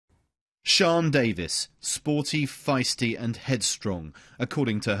Sian Davies, sporty, feisty and headstrong,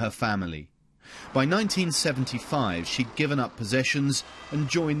 according to her family. By 1975, she'd given up possessions and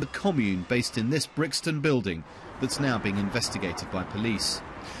joined the commune based in this Brixton building that's now being investigated by police.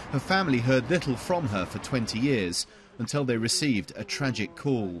 Her family heard little from her for 20 years until they received a tragic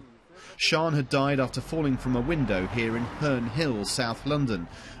call. Sian had died after falling from a window here in Herne Hill, South London,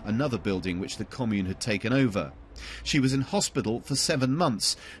 another building which the commune had taken over. She was in hospital for 7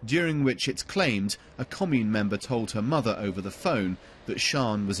 months, during which it's claimed a commune member told her mother over the phone that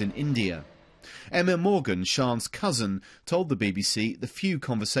Sian was in India. Emma Morgan, Sian's cousin, told the BBC the few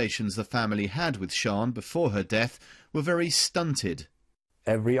conversations the family had with Sian before her death were very stunted.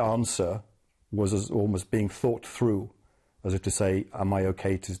 Every answer was almost being thought through, as if to say, am I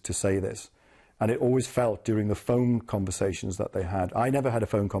okay to say this? And it always felt during the phone conversations that they had. I never had a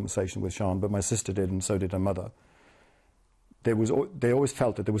phone conversation with Sian, but my sister did, and so did her mother. They always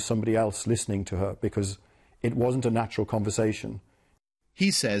felt that there was somebody else listening to her, because it wasn't a natural conversation. He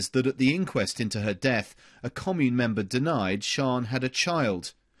says that at the inquest into her death, a commune member denied Sian had a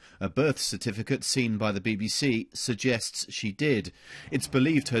child. A birth certificate seen by the BBC suggests she did. It's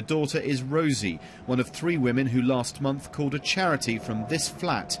believed her daughter is Rosie, one of 3 women who last month called a charity from this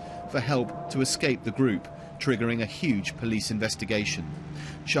flat for help to escape the group, triggering a huge police investigation.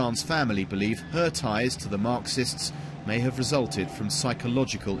 Sian's family believe her ties to the Marxists may have resulted from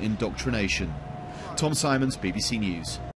psychological indoctrination. Tom Simons, BBC News.